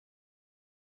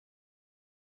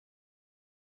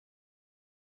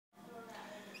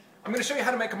I'm going to show you how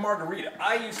to make a margarita.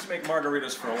 I used to make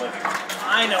margaritas for a living.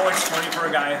 I know it's funny for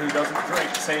a guy who doesn't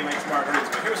drink to say he makes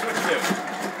margaritas, but here's what you do.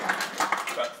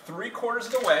 About 3/4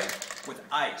 of the way with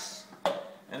ice.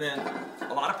 And then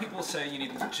a lot of people say you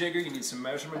need a jigger, you need some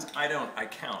measurements. I don't. I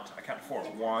count. I count to 4.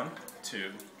 1,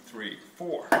 2, 3,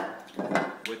 4.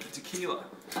 With the tequila.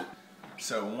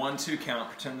 So 1, 2 count.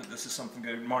 Pretend that this is something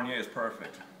good. Marnier is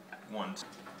perfect. 1, 2.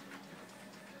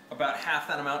 About half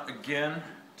that amount again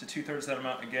to 2/3 that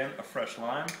amount again of fresh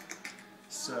lime.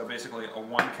 So basically a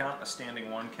 1 count, a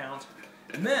standing 1 count.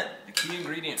 And then the key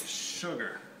ingredient,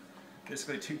 sugar.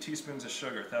 Basically 2 teaspoons of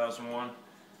sugar, 1001,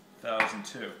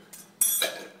 1002.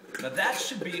 Now that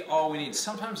should be all we need.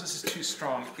 Sometimes this is too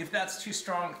strong. If that's too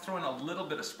strong, throw in a little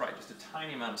bit of Sprite, just a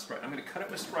tiny amount of Sprite. I'm going to cut it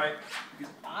with Sprite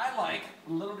because I like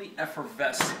a little of the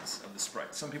effervescence of the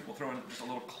Sprite. Some people throw in just a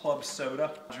little club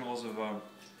soda, jewels of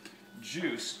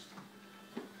juice.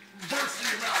 Burst in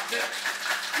your mouth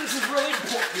there. This is really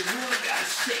important. You really got to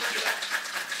shake it.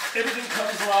 Everything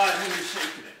comes alive when you're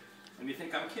shaking it. And you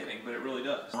think I'm kidding, but it really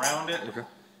does. Round it, okay.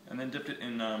 And then dipped it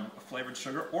in a flavored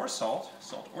sugar or salt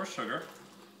or sugar.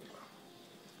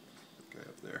 Okay,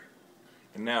 up there.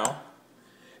 And now,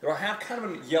 it'll have kind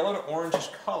of a yellow to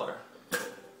orangish color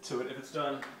to it if it's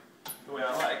done the way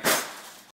I like.